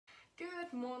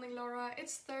Good morning, Laura.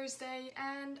 It's Thursday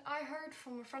and I heard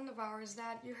from a friend of ours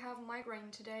that you have migraine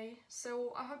today,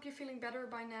 so I hope you're feeling better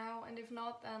by now, and if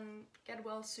not, then get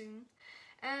well soon.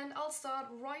 And I'll start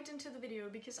right into the video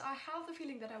because I have the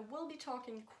feeling that I will be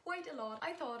talking quite a lot.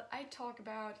 I thought I'd talk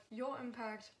about your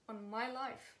impact on my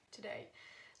life today.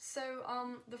 So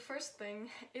the first thing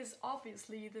is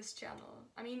obviously this channel.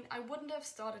 I mean, I wouldn't have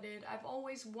started it. I've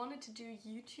always wanted to do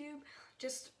YouTube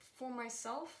just for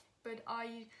myself, but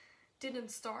I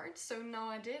didn't start, so now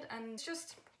I did, and it's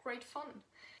just great fun.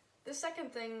 The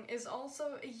second thing is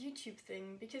also a YouTube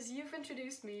thing, because you've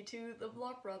introduced me to the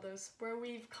Vlogbrothers, where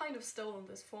we've kind of stolen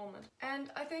this format. And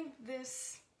I think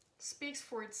this speaks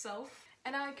for itself.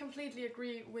 And I completely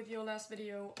agree with your last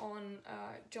video on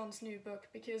John's new book,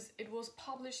 because it was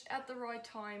published at the right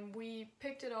time. We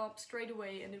picked it up straight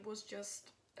away and it was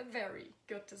just a very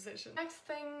good decision. Next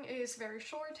thing is very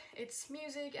short. It's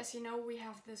music. As you know, we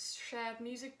have this shared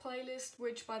music playlist,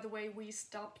 which by the way we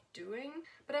stopped doing,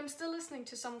 but I'm still listening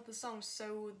to some of the songs,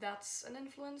 so that's an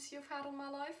influence you've had on my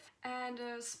life. And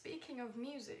speaking of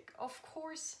music, of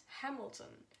course,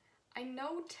 Hamilton. I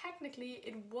know technically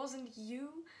it wasn't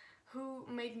you who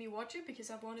made me watch it, because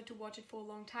I've wanted to watch it for a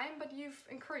long time, but you've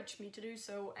encouraged me to do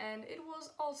so, and it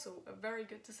was also a very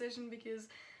good decision because,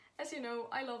 as you know,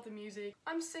 I love the music.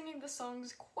 I'm singing the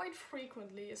songs quite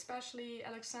frequently, especially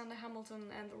Alexander Hamilton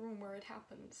and The Room Where It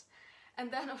Happens.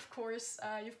 And then, of course,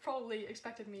 you've probably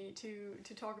expected me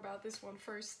to talk about this one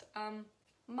first,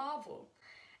 Marvel.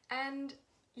 And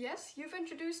yes, you've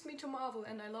introduced me to Marvel,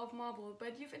 and I love Marvel,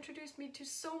 but you've introduced me to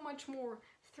so much more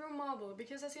through Marvel,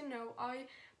 because as you know, I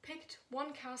picked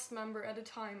one cast member at a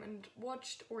time and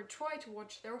watched, or tried to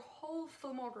watch, their whole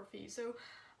filmography. So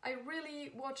I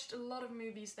really watched a lot of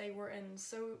movies they were in,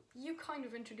 so you kind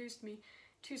of introduced me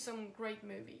to some great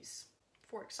movies.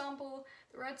 For example,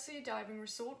 the Red Sea Diving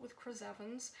Resort with Chris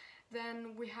Evans.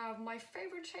 Then we have my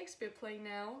favorite Shakespeare play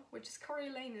now, which is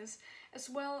Coriolanus, as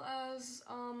well as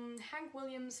Hank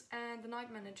Williams and The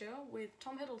Night Manager with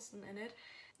Tom Hiddleston in it.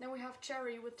 Then we have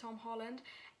Cherry with Tom Holland,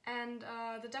 and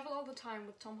The Devil All the Time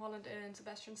with Tom Holland and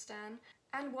Sebastian Stan.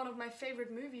 And one of my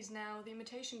favorite movies now, The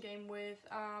Imitation Game with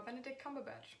Benedict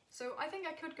Cumberbatch. So I think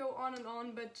I could go on and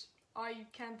on, but I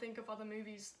can't think of other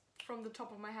movies from the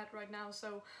top of my head right now,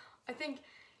 so I think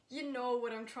you know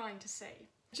what I'm trying to say.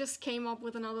 Just came up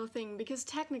with another thing, because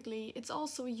technically it's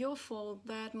also your fault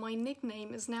that my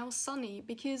nickname is now Sunny,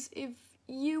 because if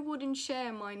you wouldn't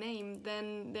share my name,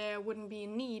 then there wouldn't be a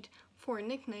need for a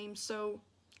nickname, so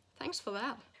thanks for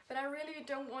that. But I really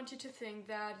don't want you to think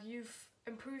that you've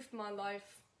improved my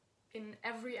life in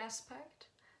every aspect.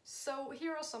 So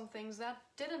here are some things that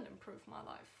didn't improve my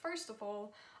life. First of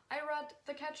all, I read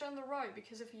The Catcher in the Rye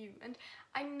because of you, and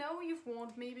I know you've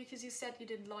warned me because you said you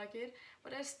didn't like it,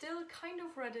 but I still kind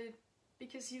of read it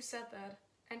because you said that,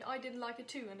 and I didn't like it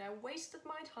too, and I wasted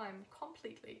my time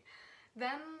completely.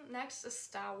 Then next is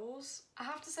Star Wars. I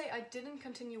have to say I didn't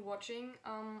continue watching.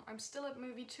 I'm still at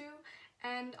movie 2,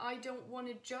 and I don't want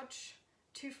to judge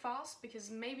too fast because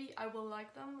maybe I will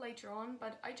like them later on,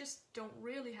 but I just don't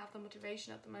really have the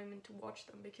motivation at the moment to watch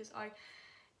them because I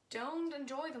don't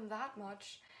enjoy them that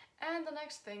much. And the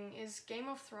next thing is Game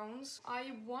of Thrones.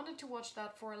 I wanted to watch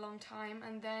that for a long time,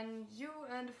 and then you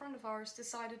and a friend of ours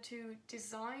decided to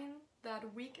design that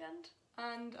weekend,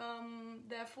 and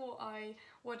therefore I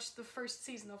watched the first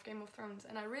season of Game of Thrones,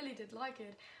 and I really did like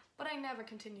it, but I never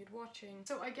continued watching.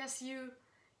 So I guess you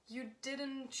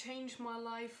didn't change my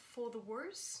life for the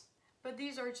worse, but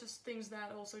these are just things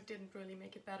that also didn't really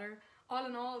make it better. All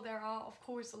in all, there are of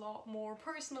course a lot more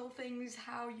personal things,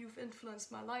 how you've influenced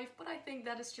my life, but I think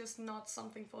that is just not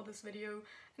something for this video.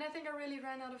 And I think I really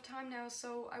ran out of time now,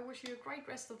 so I wish you a great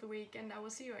rest of the week, and I will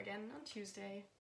see you again on Tuesday.